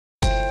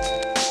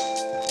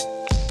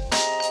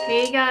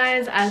Hey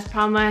guys, as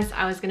promised,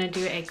 I was gonna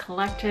do a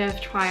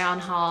collective try-on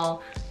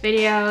haul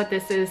video.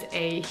 This is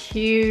a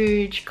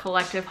huge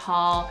collective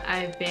haul.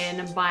 I've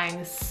been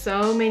buying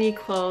so many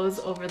clothes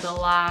over the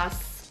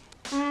last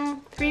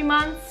 3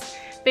 months.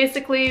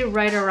 Basically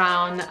right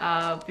around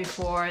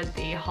before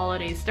the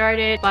holidays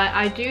started, but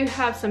I do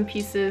have some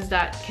pieces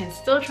that can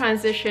still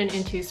transition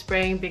into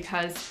spring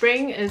because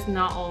spring is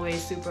not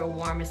always super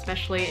warm,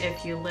 especially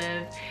if you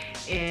live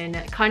in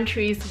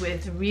countries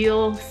with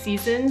real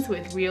seasons,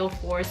 with real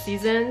 4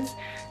 seasons.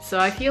 So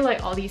I feel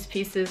like all these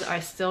pieces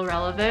are still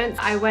relevant.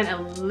 I went a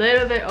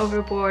little bit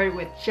overboard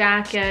with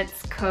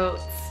jackets,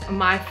 coats.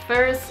 My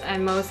first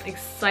and most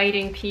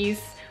exciting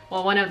piece,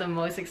 well, one of the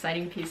most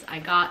exciting pieces I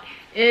got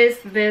is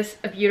this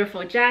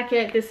beautiful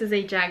jacket. This is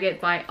a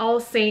jacket by All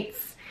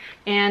Saints,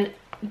 and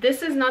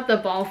this is not the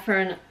ball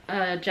fern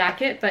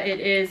jacket, but it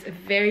is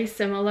very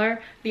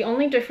similar. The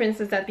only difference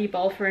is that the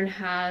ball fern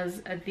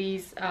has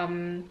these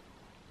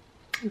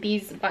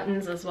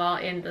buttons as well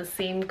in the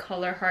same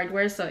color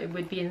hardware, so it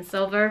would be in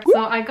silver.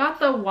 So I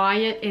got the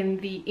Wyatt in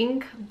the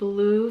ink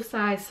blue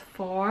size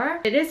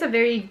 4. It is a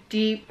very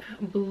deep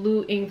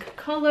blue ink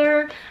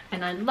color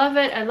and I love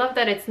it. I love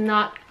that it's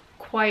not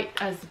quite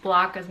as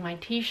black as my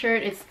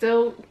t-shirt. It's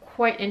still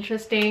quite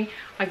interesting.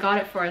 I got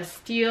it for a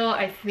steal.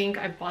 I think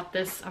I bought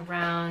this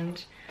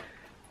around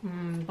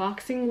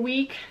Boxing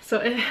Week, so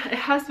it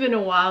has been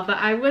a while, but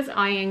I was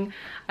eyeing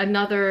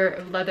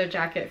another leather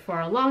jacket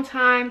for a long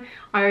time.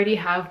 I already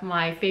have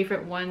my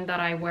favorite one that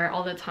I wear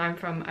all the time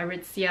from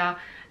Aritizia,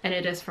 and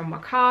it is from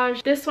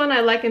MakeMeChic. This one I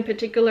like in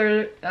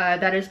particular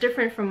that is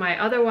different from my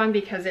other one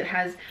because it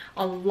has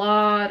a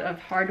lot of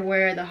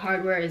hardware. The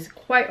hardware is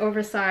quite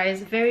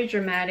oversized, very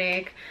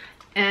dramatic,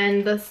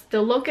 and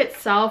the look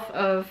itself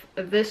of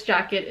this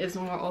jacket is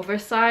more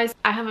oversized.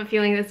 I have a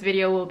feeling this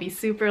video will be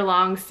super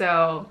long,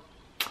 so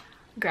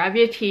grab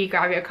your tea,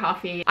 grab your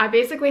coffee. I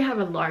basically have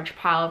a large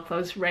pile of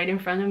clothes right in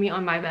front of me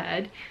on my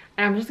bed,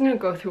 and I'm just gonna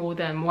go through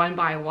them one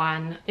by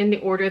one in the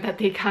order that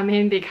they come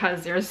in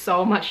because there's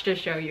so much to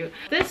show you.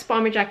 This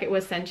bomber jacket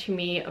was sent to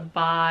me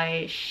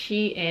by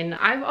SheIn.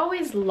 I've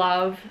always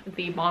loved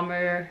the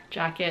bomber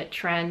jacket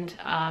trend,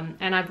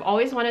 and I've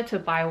always wanted to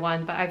buy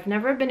one, but I've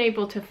never been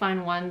able to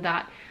find one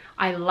that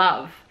I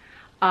love.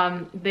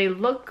 They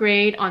look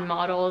great on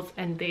models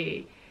and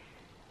they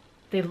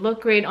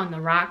look great on the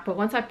rack, but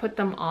once I put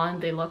them on,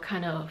 they look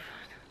kind of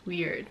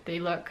weird. They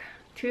look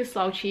too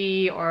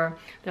slouchy, or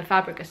the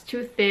fabric is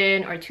too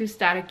thin or too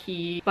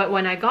staticky. But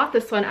when I got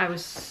this one, I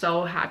was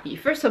so happy.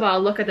 First of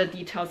all, look at the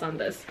details on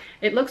this.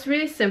 It looks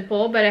really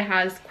simple, but it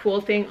has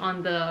quilting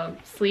on the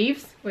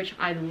sleeves, which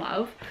I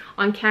love.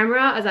 On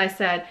camera, as I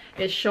said,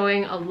 it's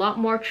showing a lot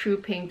more true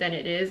pink than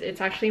it is.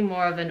 It's actually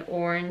more of an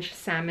orange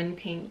salmon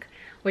pink,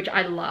 which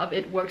I love.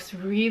 It works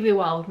really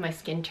well with my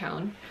skin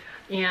tone.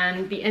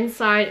 And the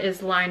inside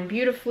is lined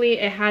beautifully.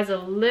 It has a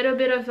little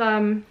bit of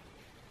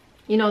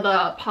you know,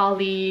 the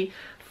poly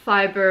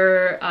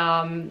fiber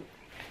how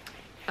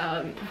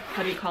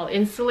do you call it,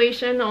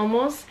 insulation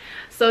almost.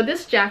 So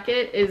this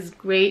jacket is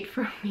great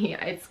for me.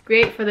 It's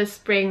great for the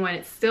spring when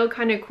it's still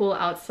kind of cool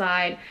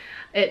outside.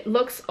 It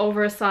looks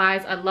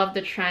oversized. I love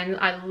the trend.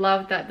 I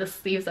love that the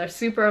sleeves are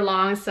super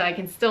long so I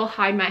can still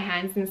hide my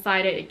hands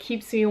inside it. It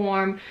keeps me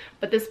warm,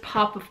 but this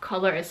pop of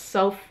color is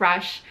so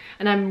fresh,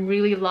 and I'm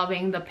really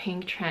loving the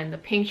pink trend. The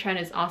pink trend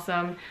is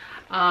awesome.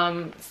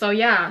 So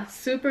yeah,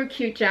 super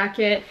cute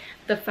jacket.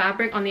 The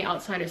fabric on the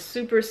outside is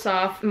super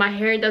soft. My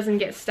hair doesn't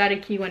get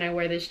staticky when I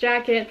wear this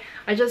jacket.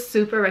 I just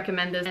super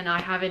recommend this, and I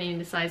have it in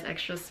the size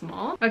extra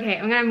small. Okay,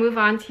 I'm gonna move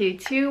on to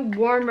 2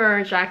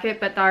 warmer jackets,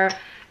 but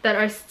that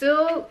are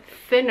still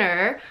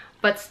thinner,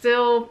 but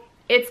still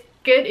it's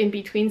good in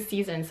between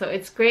seasons. So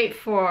it's great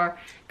for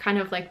kind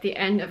of like the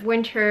end of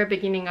winter,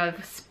 beginning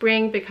of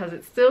spring, because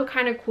it's still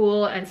kind of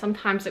cool, and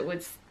sometimes it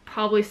would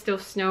probably still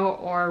snow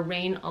or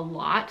rain a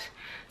lot.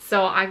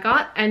 So I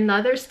got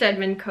another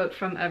Stedman coat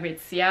from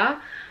Aritizia.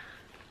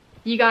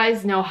 You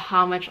guys know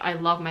how much I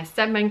love my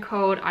Stedman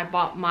coat. I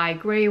bought my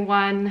gray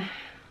one,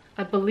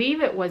 I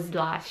believe it was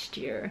last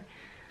year,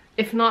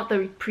 if not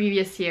the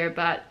previous year,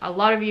 but a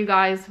lot of you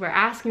guys were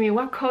asking me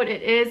what coat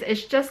it is.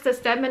 It's just the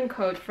Stedman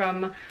coat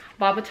from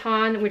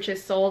Bobaton, which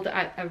is sold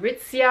at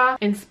Aritizia,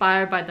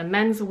 inspired by the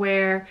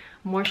menswear,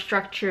 more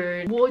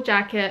structured wool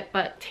jacket,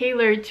 but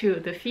tailored to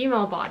the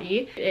female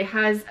body. It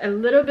has a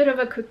little bit of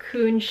a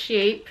cocoon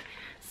shape,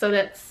 so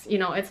that's, you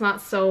know, it's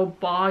not so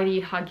body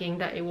hugging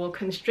that it will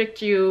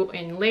constrict you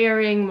in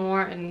layering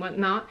more and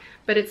whatnot,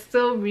 but it's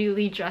still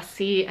really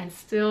dressy, and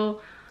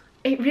still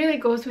it really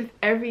goes with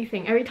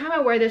everything. Every time I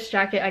wear this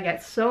jacket, I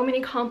get so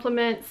many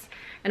compliments,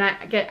 and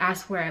I get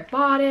asked where I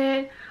bought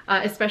it,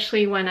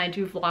 especially when I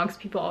do vlogs.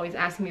 People always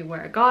ask me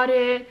where I got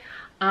it,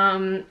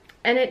 and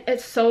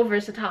it's so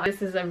versatile.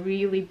 This is a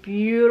really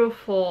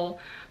beautiful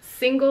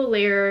single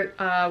layer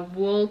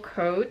wool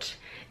coat.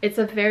 It's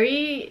a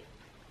very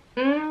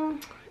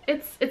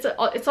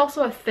it's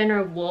also a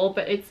thinner wool,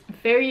 but it's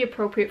very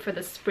appropriate for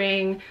the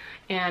spring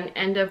and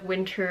end of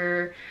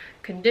winter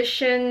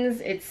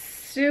conditions. It's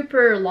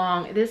super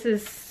long. This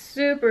is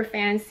super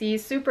fancy,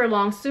 super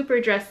long, super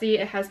dressy.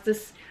 It has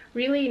this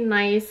really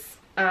nice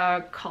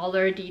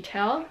collar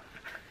detail.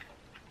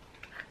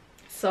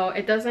 So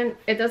it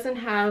doesn't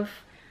have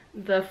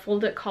the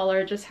folded collar,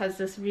 it just has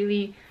this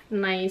really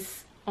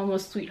nice,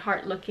 almost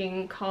sweetheart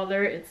looking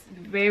collar. It's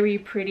very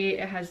pretty.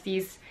 It has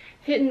these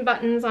hidden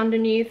buttons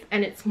underneath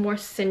and it's more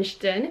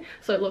cinched in,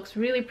 so it looks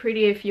really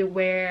pretty if you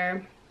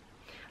wear,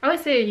 I would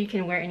say you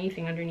can wear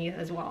anything underneath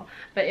as well,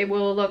 but it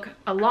will look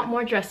a lot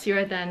more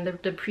dressier than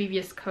the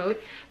previous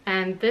coat.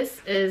 And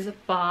this is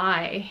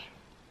by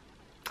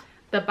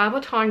the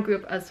Babaton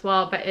group as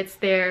well, but it's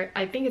their,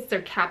 I think it's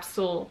their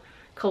capsule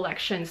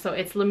collection, so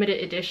it's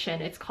limited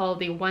edition. It's called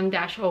the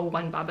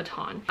 1-01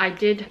 Babaton. I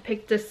did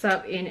pick this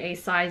up in a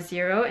size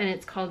 0 and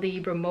it's called the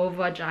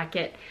Romwe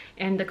jacket,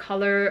 and the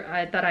color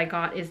that I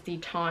got is the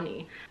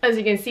tawny. As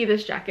you can see,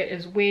 this jacket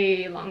is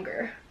way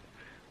longer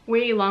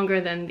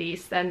than the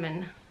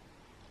Stedman.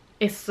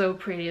 It's so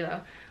pretty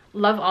though.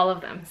 Love all of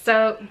them.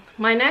 So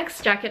my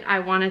next jacket I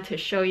wanted to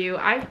show you,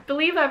 I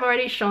believe I've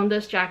already shown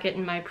this jacket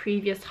in my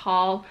previous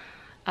haul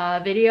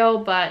video,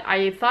 but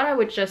I thought I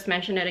would just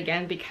mention it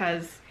again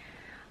because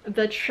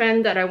the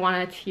trend that I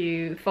wanted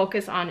to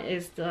focus on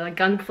is the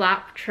gun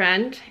flap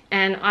trend,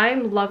 and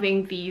I'm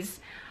loving these.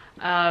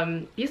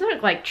 These are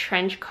like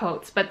trench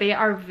coats, but they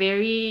are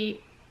very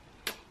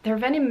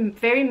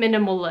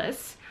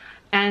minimalist,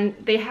 and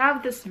they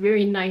have this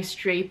very nice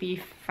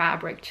drapey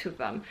fabric to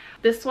them.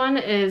 This one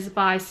is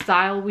by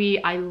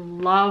StyleWe. I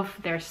love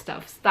their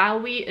stuff.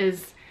 StyleWe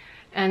is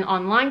an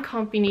online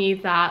company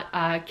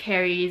that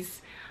carries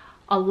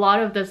a lot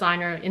of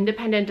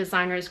independent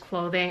designers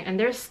clothing, and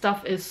their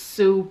stuff is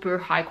super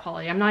high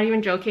quality. I'm not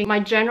even joking.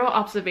 My general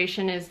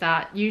observation is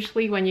that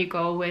usually when you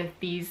go with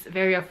these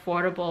very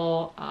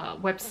affordable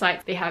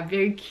websites, they have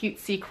very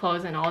cutesy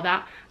clothes and all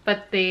that,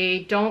 but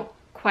they don't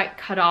quite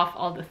cut off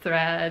all the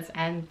threads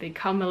and they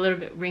come a little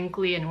bit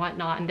wrinkly and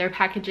whatnot, and their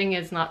packaging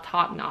is not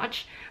top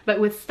notch. But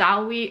with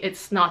StyleWe,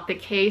 it's not the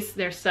case.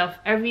 Their stuff,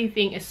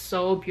 everything is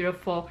so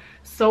beautiful,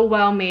 so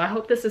well made. I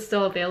hope this is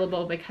still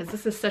available because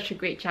this is such a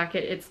great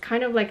jacket. It's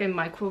kind of like a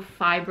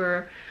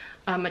microfiber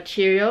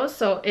material,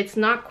 so it's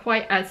not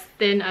quite as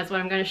thin as what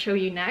I'm going to show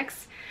you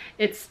next.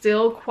 It's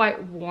still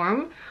quite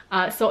warm,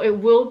 so it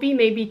will be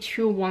maybe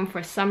too warm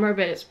for summer,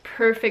 but it's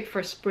perfect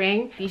for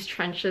spring. These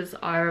trenches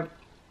are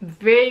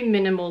very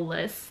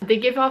minimalist. They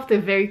give off the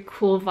very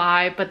cool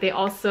vibe, but they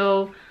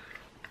also,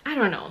 I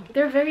don't know,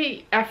 they're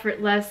very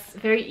effortless,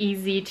 very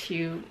easy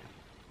to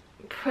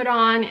put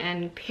on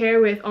and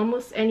pair with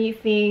almost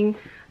anything.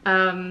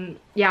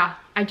 Yeah,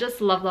 I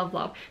just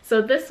love.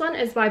 So this one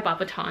is by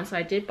Babaton. So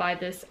I did buy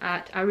this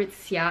at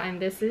Aritizia,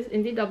 and this is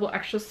in the double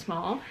extra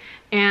small,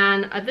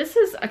 and this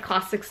is a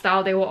classic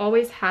style. They will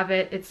always have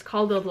it. It's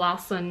called the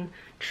Lawson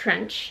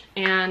trench,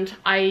 and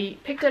I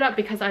picked it up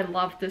because I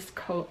love this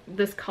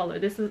color.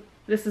 This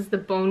is the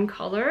bone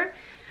color.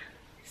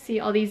 See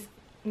all these,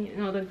 you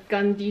know, the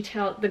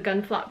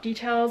gun flap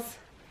details.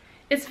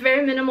 It's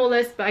very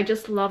minimalist, but I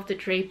just love the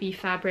drapey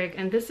fabric,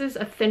 and this is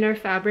a thinner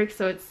fabric,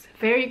 so it's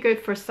very good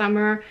for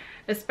summer,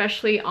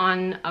 especially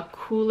on a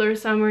cooler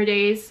summer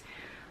days.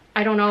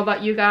 I don't know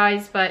about you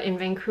guys, but in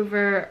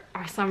Vancouver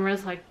our summer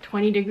is like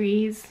 20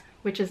 degrees,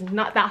 which is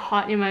not that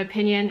hot in my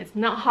opinion. It's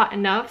not hot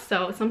enough,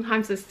 so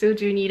sometimes I still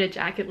do need a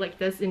jacket like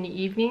this in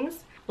the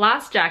evenings.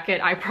 Last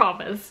jacket, I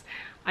promise,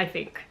 I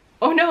think.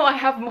 Oh no, I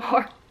have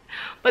more.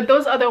 But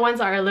those other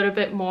ones are a little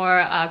bit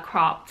more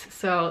cropped,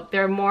 so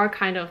they're more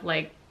kind of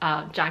like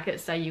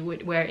jackets that you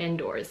would wear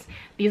indoors.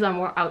 These are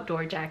more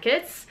outdoor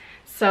jackets.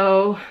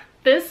 So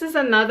this is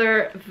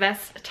another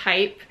vest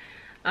type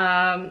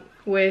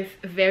with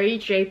very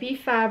drapey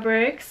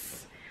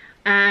fabrics,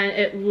 and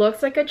it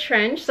looks like a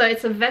trench, so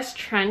it's a vest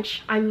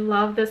trench. I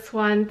love this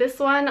one. This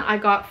one I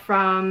got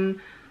from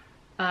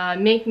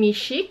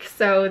MakeMeChic,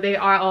 so they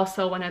are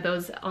also one of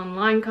those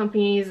online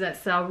companies that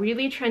sell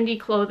really trendy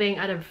clothing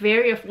at a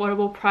very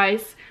affordable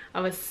price.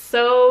 I was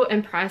so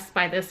impressed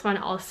by this one.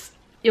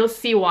 You'll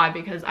see why,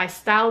 because I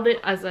styled it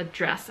as a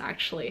dress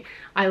actually.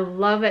 I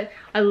love it.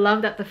 I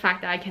love that the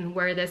fact that I can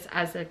wear this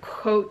as a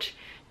coat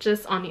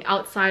just on the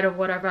outside of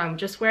whatever I'm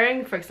just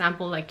wearing. For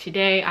example, like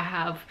today I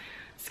have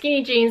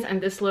skinny jeans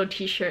and this little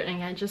t-shirt,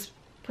 and I just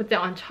put that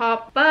on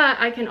top. But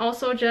I can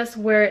also just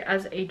wear it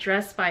as a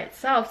dress by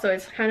itself, so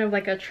it's kind of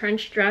like a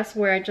trench dress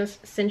where I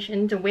just cinch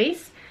in the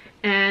waist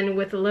and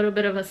with a little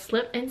bit of a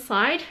slip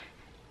inside,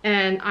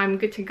 and I'm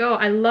good to go.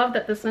 I love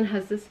that this one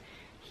has this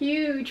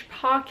huge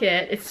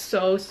pocket. It's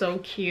so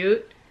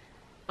cute.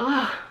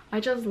 Oh, I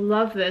just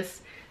love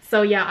this.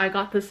 So yeah, I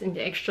got this in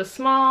the extra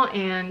small,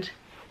 and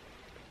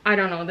I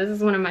don't know, this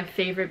is one of my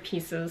favorite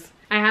pieces.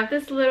 I have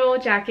this little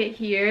jacket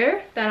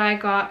here that I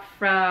got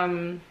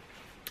from,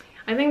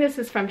 I think this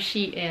is from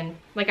SheIn.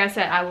 Like I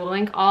said, I will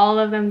link all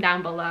of them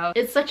down below.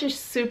 It's such a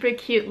super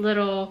cute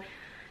little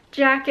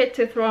jacket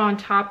to throw on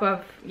top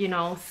of, you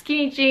know,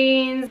 skinny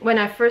jeans. When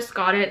I first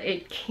got it,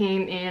 it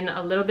came in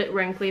a little bit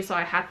wrinkly, so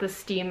I had to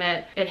steam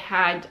it. It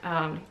had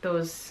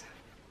those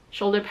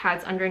shoulder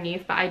pads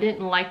underneath, but I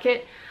didn't like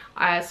it.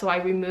 so I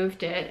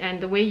removed it.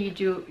 And the way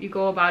you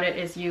go about it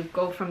is you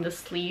go from the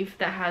sleeve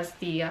that has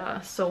the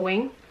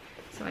sewing.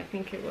 So I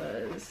think it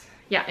was,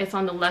 yeah, it's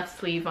on the left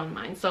sleeve on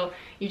mine. So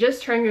you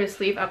just turn your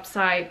sleeve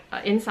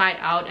inside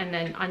out, and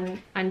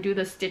then undo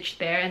the stitch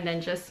there, and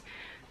then just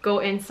go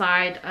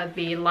inside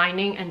the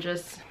lining and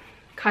just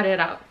cut it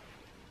out.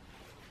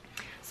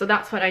 So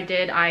that's what I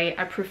did.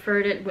 I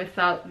preferred it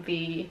without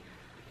the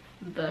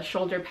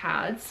shoulder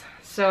pads.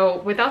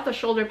 So without the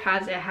shoulder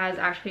pads, it has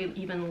actually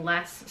even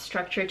less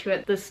structure to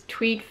it. This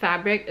tweed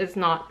fabric is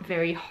not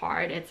very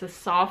hard. It's a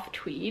soft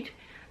tweed.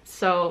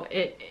 So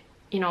it,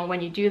 you know,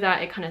 when you do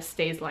that, it kind of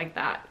stays like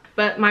that.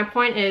 But my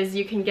point is,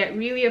 you can get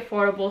really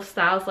affordable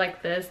styles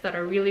like this that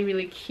are really,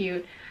 really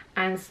cute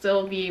and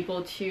still be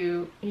able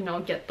to, you know,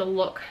 get the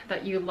look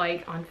that you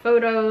like on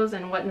photos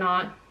and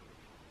whatnot.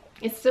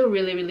 It's still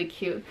really, really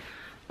cute.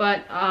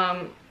 But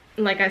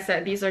like I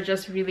said, these are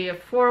just really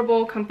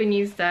affordable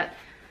companies that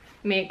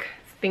make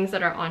things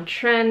that are on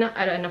trend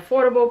at an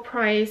affordable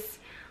price,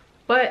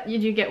 but you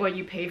do get what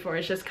you pay for.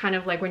 It's just kind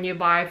of like when you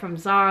buy from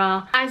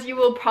Zara. As you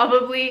will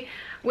probably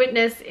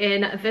witness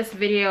in this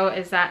video,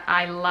 is that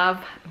I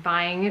love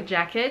buying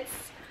jackets.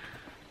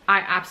 I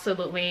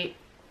absolutely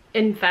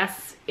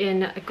invest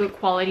in good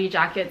quality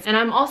jackets, and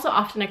I'm also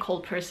often a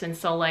cold person,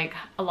 so like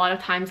a lot of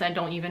times I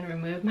don't even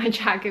remove my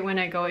jacket when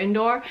I go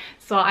indoor.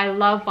 So I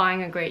love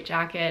buying a great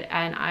jacket,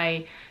 and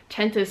I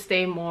tend to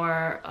stay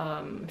more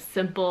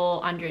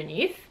simple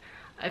underneath,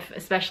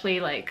 especially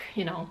like,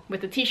 you know,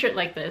 with a t-shirt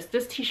like this.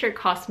 This t-shirt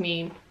cost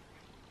me,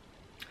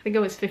 I think it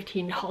was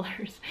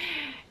 $15.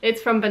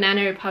 It's from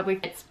Banana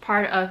Republic. It's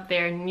part of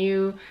their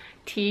new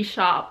tea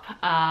shop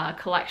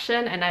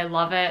collection, and I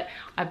love it.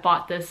 I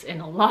bought this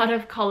in a lot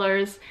of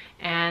colors,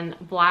 and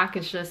black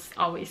is just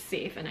always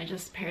safe, and I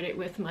just paired it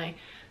with my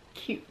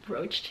cute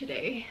brooch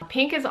today.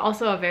 Pink is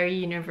also a very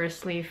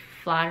universally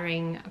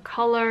flattering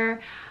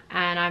color,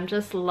 and I'm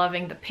just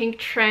loving the pink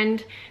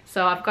trend.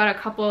 So I've got a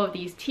couple of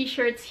these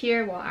t-shirts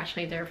here. Well,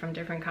 actually they're from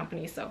different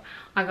companies. So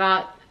I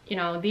got, you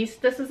know, this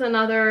is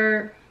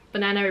another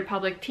Banana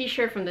Republic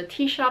t-shirt from the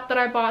tea shop that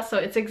I bought. So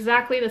it's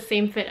exactly the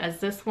same fit as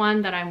this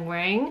one that I'm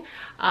wearing,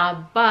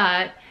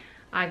 but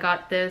I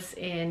got this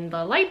in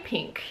the light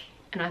pink,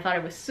 and I thought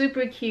it was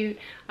super cute.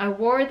 I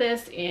wore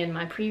this in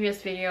my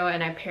previous video,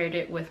 and I paired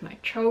it with my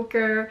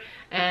choker,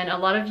 and a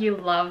lot of you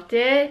loved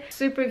it.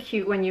 Super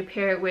cute when you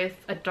pair it with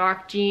a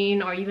dark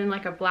jean or even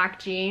like a black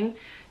jean.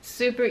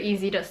 Super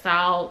easy to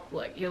style.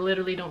 Like, you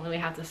literally don't really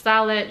have to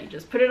style it. You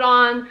just put it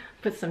on,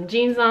 put some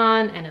jeans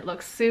on, and it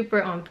looks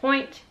super on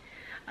point.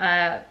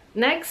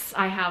 Next,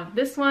 I have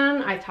this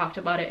one. I talked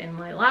about it in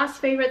my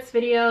last favorites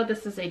video.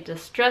 This is a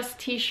distressed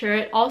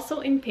t-shirt, also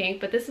in pink,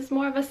 but this is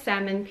more of a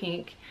salmon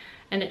pink,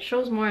 and it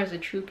shows more as a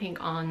true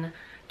pink on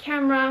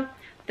camera.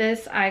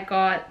 This I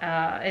got,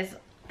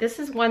 this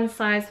is one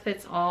size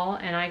fits all,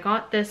 and I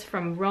got this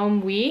from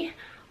Romwe.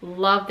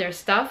 Love their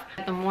stuff.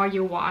 The more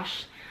you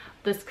wash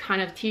this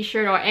kind of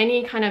t-shirt or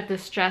any kind of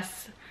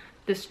distress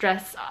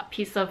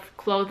piece of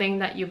clothing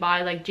that you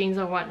buy, like jeans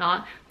or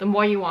whatnot, the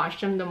more you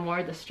wash them, the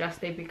more distressed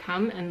they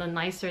become, and the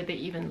nicer they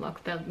even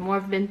look, the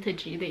more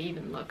vintagey they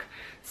even look.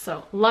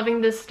 So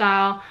loving this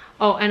style.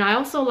 Oh, and I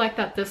also like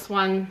that this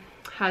one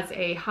has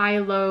a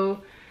high-low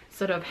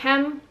sort of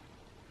hem,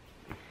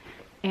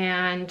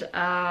 and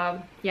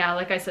yeah,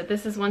 like I said,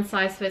 this is one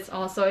size fits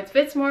all, so it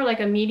fits more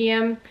like a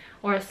medium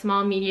or a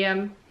small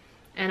medium,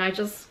 and I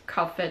just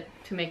cuff it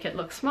to make it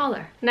look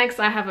smaller. Next,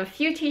 I have a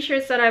few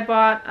t-shirts that I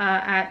bought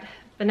at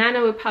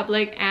Banana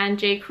Republic and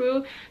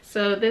J.Crew.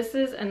 So this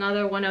is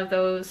another one of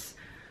those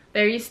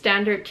very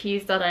standard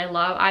tees that I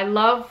love. I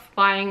love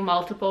buying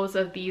multiples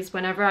of these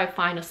whenever I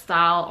find a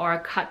style or a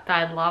cut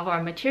that I love or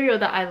a material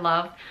that I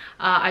love.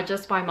 I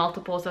just buy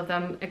multiples of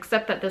them,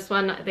 except that this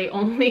one, they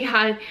only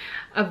had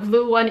a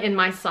blue one in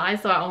my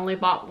size, so I only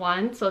bought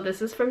one. So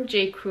this is from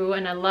J.Crew,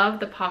 and I love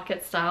the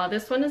pocket style.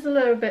 This one is a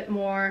little bit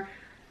more,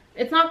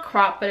 it's not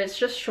cropped, but it's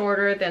just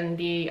shorter than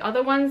the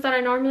other ones that I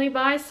normally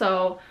buy.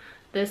 So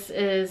this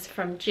is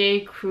from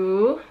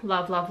J.Crew.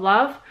 Love, love,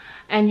 love.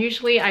 And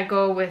usually I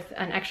go with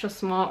an extra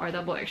small or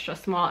double extra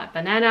small at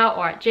Banana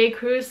or at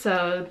J.Crew.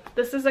 So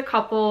this is a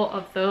couple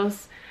of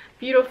those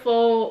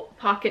beautiful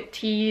pocket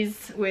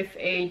tees with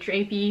a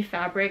drapey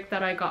fabric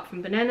that I got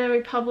from Banana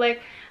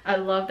Republic. I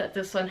love that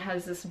this one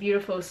has this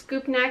beautiful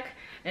scoop neck.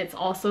 It's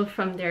also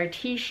from their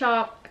tea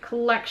shop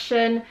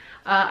collection.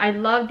 I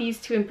love these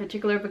two in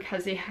particular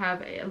because they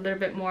have a little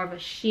bit more of a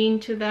sheen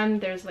to them.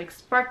 There's like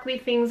sparkly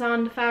things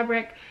on the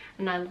fabric,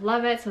 and I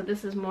love it. So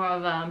this is more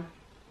of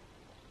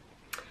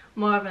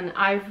an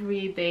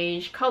ivory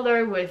beige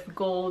color with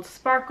gold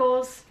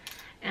sparkles,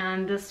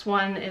 and this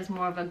one is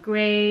more of a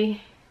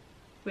gray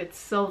with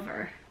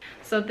silver.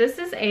 So this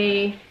is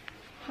a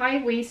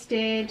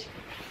high-waisted,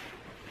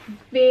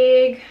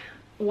 big,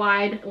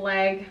 wide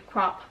leg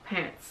crop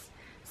pants.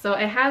 So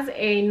it has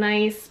a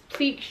nice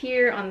pleat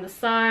here on the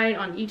side,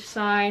 on each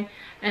side,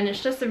 and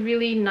it's just a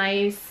really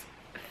nice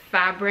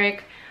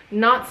fabric,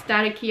 not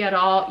staticky at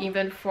all.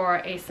 Even for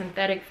a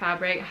synthetic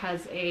fabric, it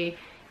has a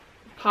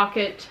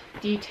pocket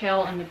detail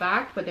on the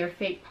back, but they're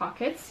fake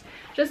pockets.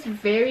 Just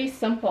very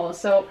simple.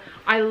 So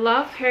I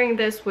love pairing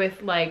this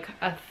with like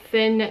a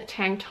thin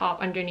tank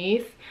top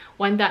underneath,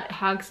 one that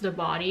hugs the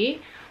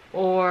body,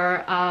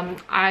 or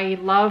I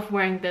love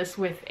wearing this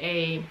with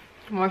a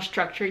more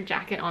structured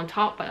jacket on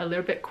top, but a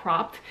little bit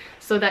cropped,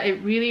 so that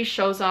it really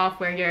shows off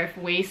where your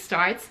waist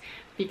starts,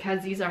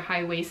 because these are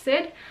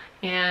high-waisted,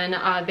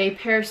 and they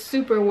pair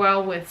super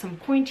well with some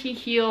pointy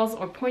heels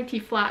or pointy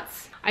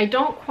flats. I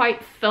don't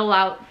quite fill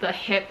out the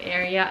hip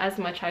area as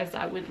much as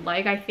I would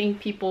like. I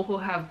think people who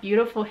have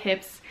beautiful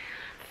hips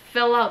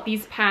fill out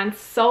these pants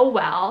so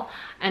well,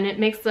 and it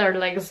makes their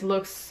legs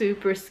look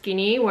super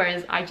skinny,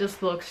 whereas I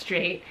just look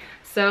straight.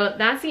 So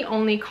that's the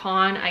only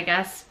con, I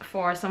guess,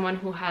 for someone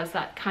who has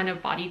that kind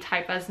of body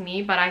type as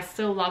me, but I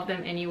still love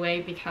them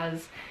anyway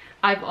because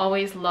I've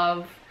always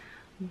loved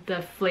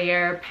the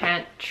flare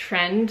pant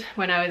trend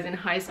when I was in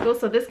high school.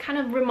 So this kind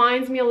of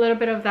reminds me a little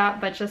bit of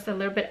that, but just a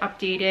little bit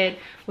updated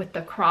with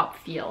the crop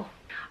feel.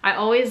 I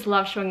always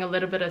love showing a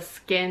little bit of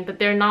skin, but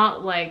they're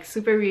not like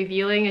super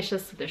revealing. It's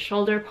just the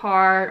shoulder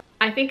part.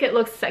 I think it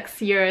looks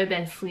sexier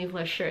than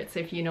sleeveless shirts,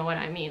 if you know what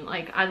I mean.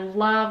 Like, I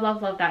love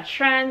that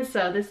trend.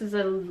 So this is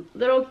a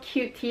little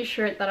cute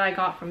t-shirt that I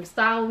got from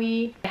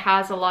StyleWe. It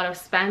has a lot of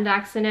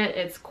spandex in it.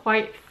 It's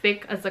quite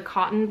thick as a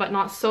cotton, but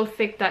not so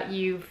thick that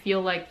you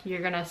feel like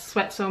you're gonna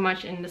sweat so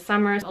much in the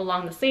summers.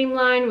 Along the same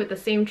line with the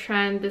same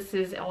trend, this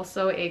is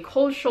also a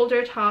cold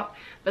shoulder top,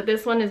 but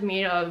this one is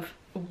made of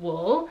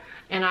wool,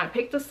 and I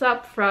picked this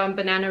up from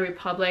Banana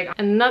Republic.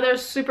 Another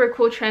super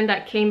cool trend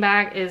that came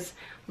back is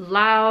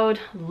loud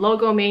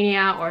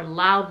logomania or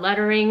loud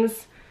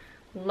letterings.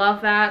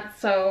 Love that.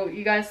 So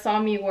you guys saw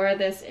me wear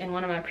this in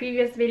one of my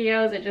previous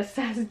videos. It just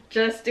says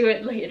just do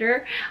it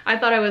later. I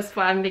thought it was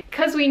fun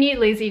because we need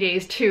lazy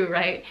days too,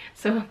 right?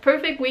 So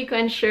perfect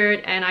weekend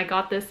shirt, and I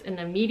got this in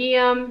a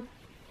medium.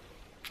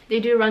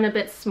 They do run a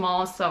bit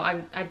small, so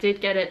I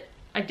did get it.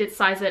 I did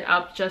size it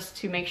up just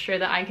to make sure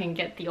that I can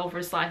get the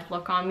oversized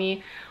look on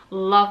me.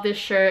 Love this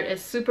shirt.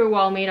 It's super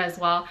well made as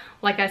well.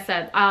 Like I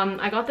said,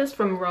 I got this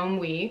from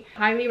Romwe.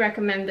 Highly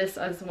recommend this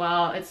as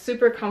well. It's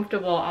super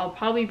comfortable. I'll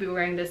probably be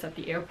wearing this at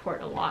the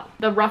airport a lot.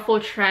 The ruffle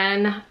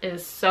trend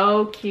is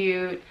so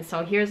cute.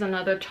 So here's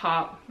another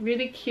top.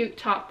 Really cute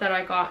top that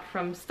I got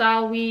from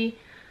StyleWe.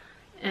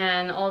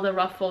 And all the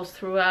ruffles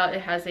throughout.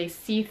 It has a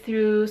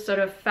see-through sort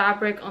of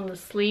fabric on the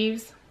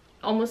sleeves.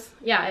 Almost,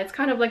 yeah, it's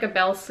kind of like a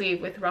bell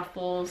sleeve with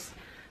ruffles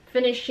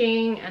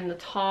finishing, and the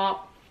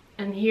top,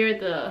 and here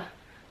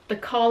the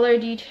collar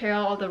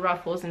detail, the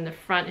ruffles in the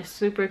front is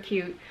super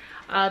cute.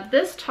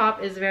 This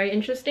top is very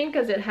interesting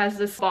because it has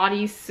this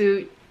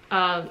bodysuit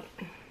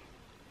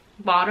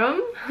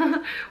bottom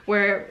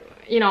where,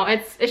 you know,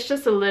 it's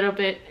just a little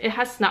bit, it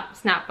has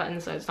snap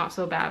buttons, so it's not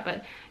so bad,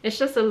 but it's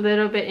just a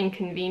little bit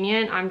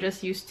inconvenient. I'm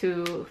just used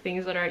to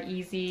things that are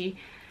easy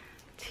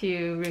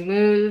to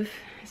remove,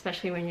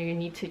 especially when you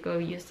need to go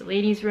use the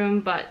ladies'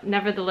 room. But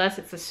nevertheless,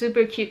 it's a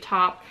super cute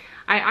top.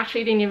 I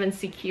actually didn't even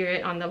secure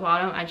it on the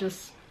bottom. I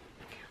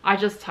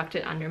just tucked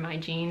it under my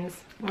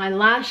jeans. My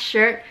last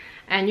shirt,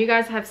 and you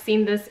guys have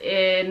seen this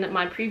in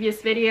my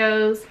previous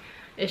videos,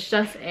 it's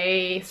just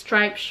a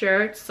striped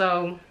shirt.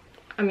 So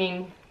I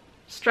mean,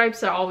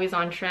 stripes are always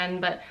on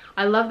trend, but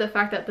I love the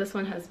fact that this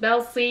one has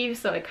bell sleeves,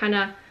 so it kind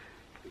of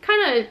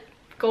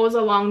goes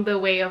along the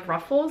way of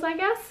ruffles, I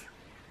guess.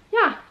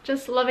 Yeah,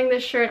 just loving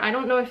this shirt. I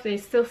don't know if they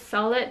still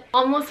sell it.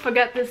 Almost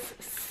forgot this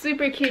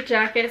super cute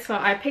jacket, so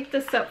I picked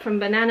this up from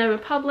Banana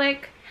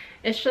Republic.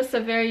 It's just a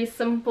very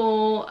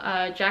simple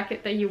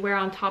jacket that you wear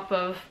on top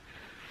of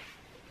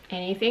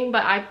anything,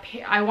 but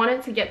I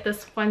wanted to get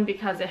this one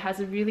because it has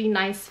a really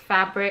nice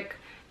fabric.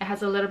 It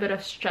has a little bit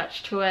of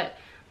stretch to it,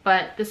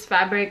 but this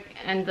fabric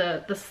and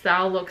the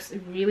style looks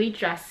really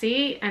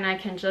dressy, and I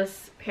can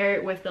just pair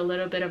it with a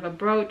little bit of a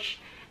brooch.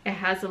 It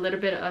has a little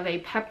bit of a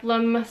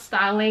peplum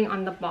styling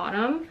on the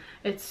bottom.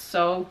 It's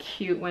so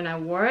cute when I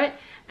wore it,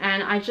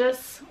 and I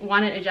just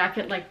wanted a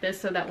jacket like this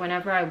so that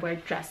whenever I wear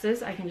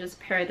dresses, I can just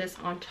pair this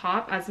on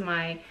top as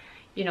my,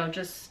 you know,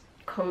 just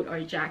coat or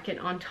jacket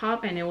on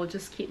top, and it will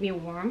just keep me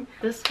warm.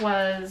 This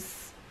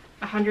was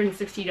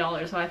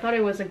 $160, so I thought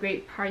it was a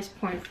great price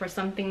point for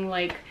something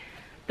like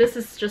this.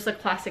 Is just a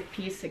classic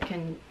piece. It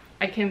can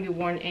be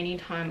worn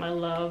anytime. I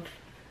love,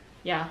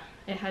 yeah,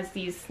 it has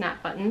these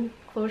snap button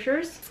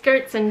closures.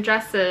 Skirts and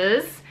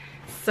dresses.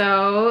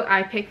 So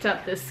I picked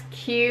up this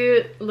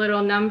cute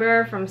little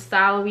number from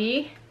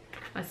StyleWe.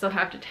 I still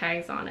have the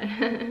tags on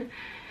it.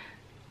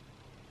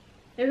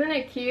 Isn't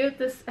it cute?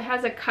 This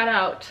has a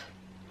cutout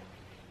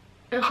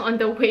on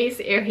the waist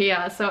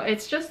area, so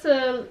it's just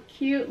a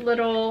cute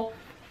little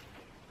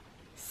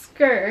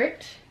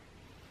skirt.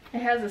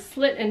 It has a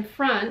slit in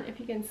front, if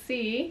you can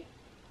see,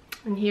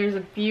 and here's a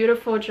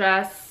beautiful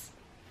dress.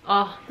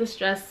 Oh, this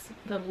dress,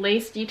 the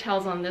lace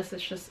details on this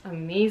is just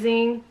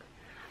amazing.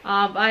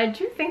 But I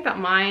do think that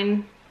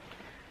mine,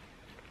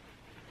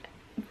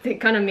 they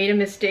kind of made a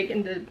mistake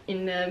in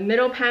the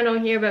middle panel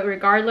here, but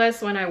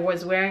regardless, when I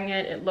was wearing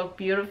it, it looked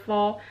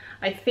beautiful.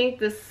 I think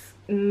this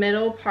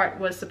middle part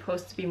was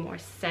supposed to be more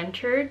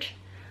centered,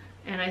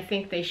 and I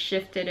think they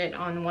shifted it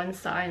on one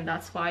side, and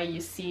that's why you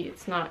see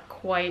it's not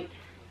quite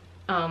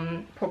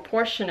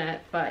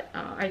proportionate. But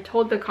I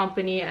told the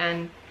company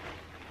and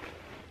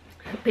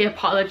they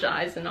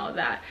apologized and all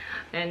that,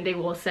 and they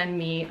will send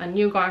me a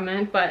new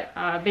garment. But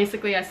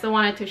basically I still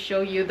wanted to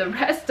show you the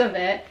rest of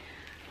it.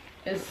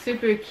 It's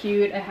super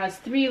cute. It has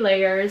 3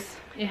 layers.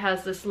 It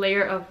has this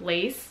layer of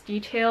lace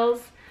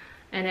details,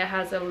 and it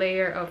has a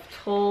layer of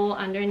tulle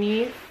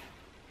underneath,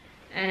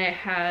 and it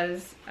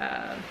has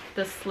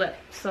the slip,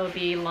 so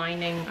the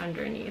lining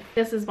underneath.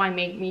 This is by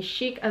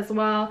MakeMeChic as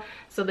well,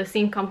 so the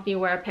same company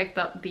where I picked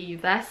up the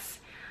vest.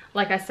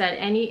 Like I said,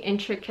 any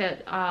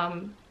intricate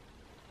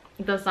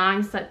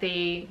designs that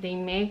they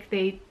make,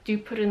 they do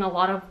put in a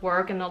lot of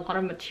work and a lot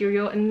of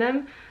material in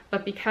them,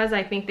 but because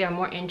I think they're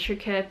more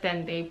intricate,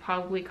 then they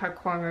probably cut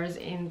corners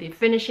in the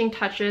finishing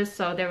touches.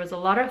 So there was a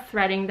lot of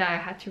threading that I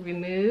had to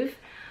remove,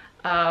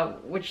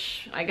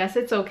 which I guess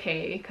it's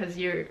okay, because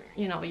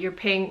you're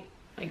paying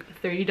like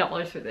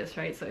 $30 for this,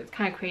 right? So it's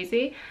kind of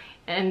crazy.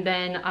 And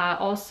then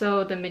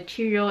also the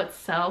material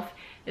itself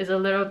is a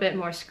little bit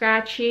more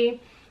scratchy,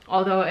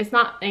 although it's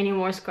not any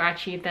more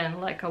scratchy than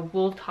like a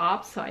wool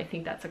top, so I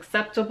think that's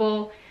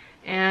acceptable.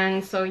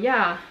 And so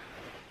yeah,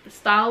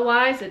 style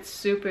wise it's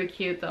super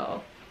cute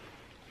though.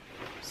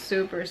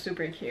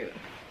 Super cute.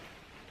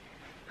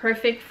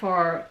 Perfect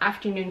for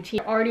afternoon tea.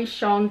 I've already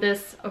shown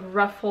this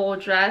ruffle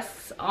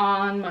dress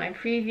on my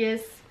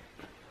previous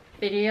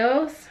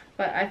videos,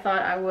 but I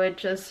thought I would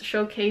just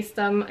showcase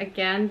them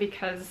again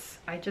because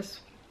I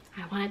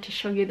wanted to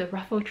show you the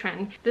ruffle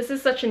trend. This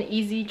is such an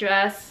easy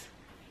dress,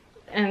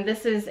 and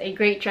this is a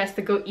great dress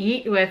to go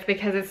eat with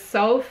because it's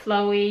so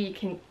flowy. You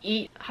can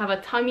eat, have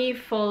a tummy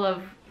full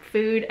of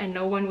food and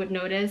no one would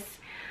notice.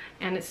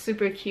 And it's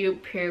super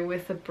cute paired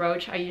with a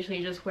brooch. I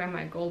usually just wear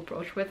my gold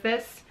brooch with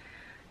this.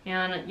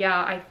 And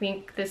yeah, I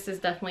think this is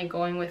definitely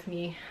going with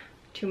me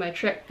to my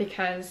trip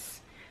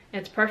because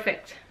it's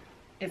perfect.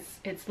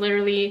 It's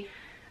literally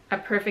a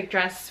perfect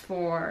dress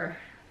for,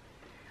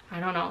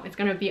 I don't know, it's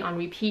gonna be on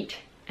repeat,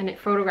 and it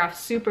photographs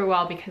super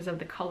well because of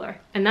the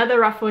color. Another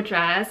ruffle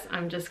dress,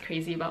 I'm just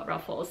crazy about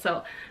ruffles.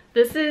 So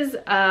this is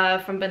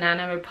from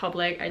Banana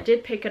Republic. I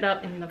did pick it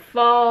up in the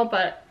fall,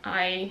 but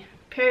I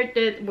paired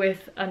it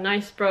with a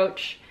nice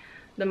brooch,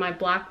 my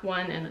black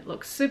one, and it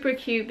looks super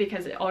cute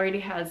because it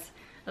already has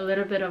a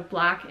little bit of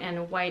black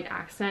and white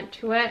accent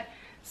to it.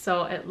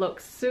 So it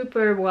looks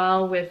super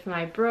well with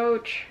my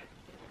brooch.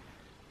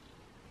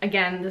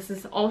 Again, this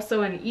is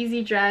also an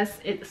easy dress.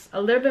 It's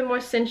a little bit more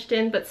cinched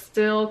in, but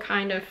still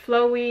kind of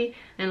flowy.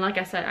 And like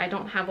I said, I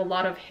don't have a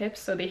lot of hips,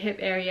 so the hip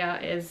area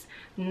is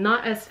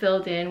not as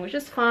filled in, which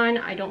is fine.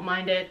 I don't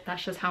mind it.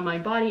 That's just how my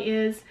body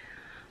is.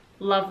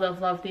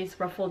 Love these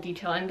ruffle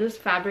detail, and this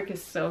fabric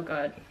is so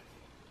good.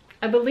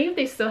 I believe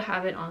they still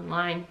have it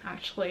online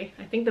actually.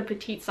 I think the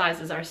petite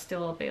sizes are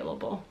still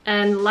available.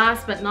 And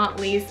last but not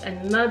least,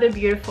 another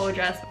beautiful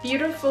dress.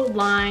 Beautiful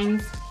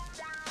lines,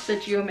 the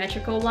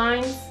geometrical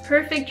lines.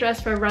 Perfect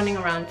dress for running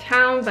around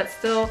town, but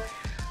still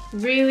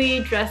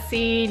really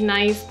dressy,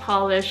 nice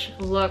polished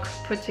look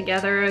put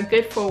together.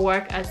 Good for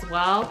work as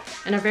well,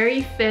 and a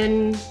very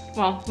thin,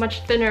 well,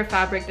 much thinner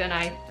fabric than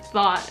I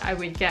thought I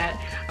would get,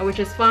 which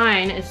is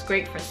fine. It's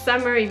great for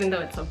summer even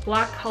though it's a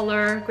black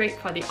color. Great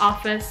for the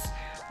office.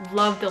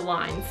 Love the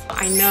lines.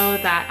 I know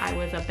that I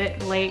was a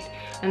bit late,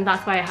 and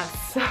that's why I have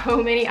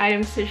so many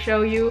items to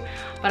show you,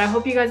 but I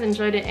hope you guys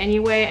enjoyed it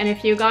anyway. And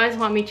if you guys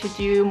want me to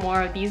do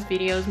more of these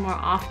videos more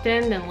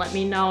often, then let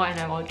me know and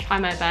I will try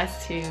my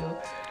best to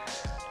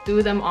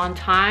do them on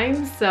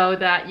time so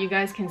that you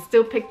guys can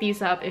still pick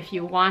these up if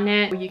you want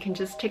it. You can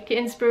just take the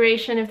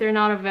inspiration if they're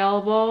not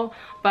available,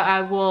 but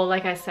I will,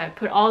 like I said,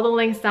 put all the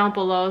links down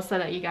below so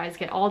that you guys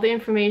get all the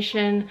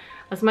information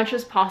as much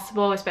as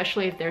possible,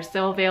 especially if they're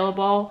still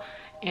available.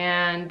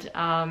 And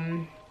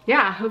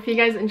yeah, I hope you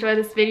guys enjoyed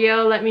this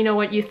video. Let me know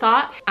what you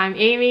thought. I'm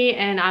Amy,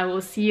 and I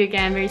will see you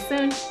again very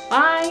soon.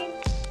 Bye!